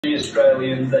The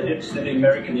Australians, they did the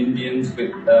American Indians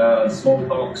with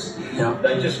smallpox. Yeah.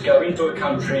 They just go into a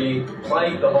country,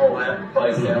 plague the whole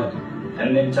place out,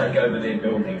 and then take over their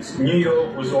buildings. New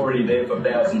York was already there for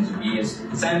thousands of years.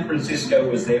 San Francisco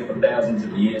was there for thousands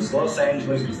of years. Los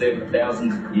Angeles was there for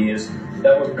thousands of years. They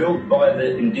were built by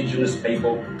the indigenous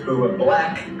people who were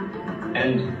black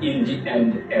and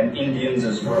Indians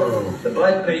as well. The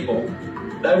black people,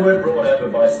 they weren't brought over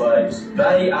by slaves.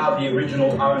 They are the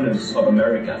original owners of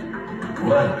America.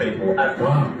 Black people,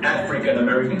 African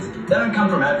Americans. They don't come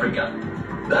from Africa.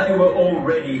 They were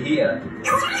already here.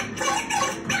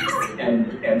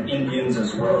 And Indians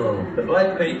as well. The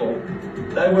black people,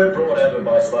 they weren't brought over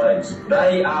by slaves.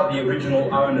 They are the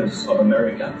original owners of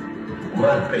America.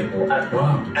 Black people,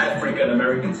 African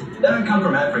Americans. They don't come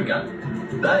from Africa.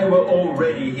 They were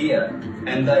already here.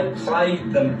 And they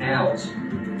plagued them out.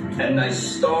 And they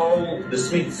stole the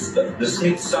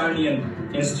Smithsonian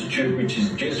Institute, which is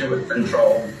Jesuit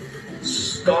controlled,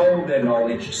 stole their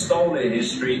knowledge, stole their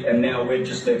history, and now we're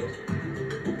just left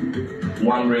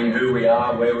wondering who we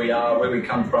are, where we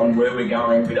come from, where we're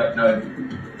going. We don't know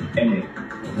anything.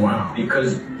 Wow.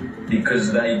 Because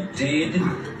they did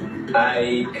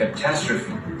a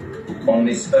catastrophe on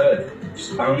this earth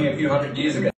just only a few hundred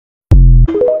years ago.